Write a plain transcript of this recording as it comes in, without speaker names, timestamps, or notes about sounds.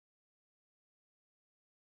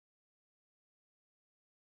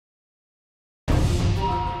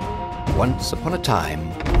Once upon a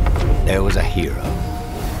time, there was a hero.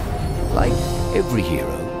 Like every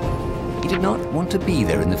hero, he did not want to be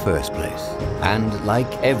there in the first place. And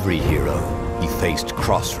like every hero, he faced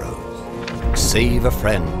crossroads. Save a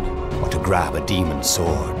friend, or to grab a demon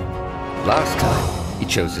sword. Last time, he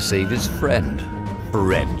chose to save his friend.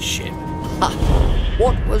 Friendship. Ha!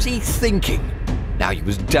 What was he thinking? Now he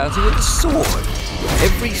was dancing with a sword.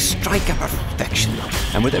 Every strike a perfection,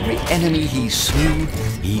 and with every enemy he slew,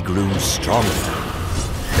 he grew stronger.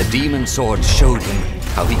 The demon sword showed him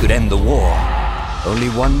how he could end the war. Only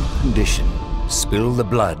one condition: spill the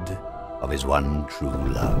blood of his one true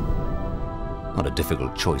love. Not a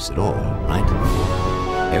difficult choice at all, right?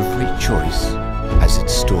 Every choice has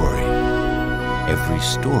its story. Every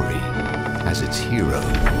story has its hero.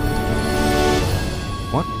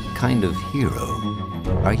 What kind of hero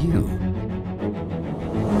are you?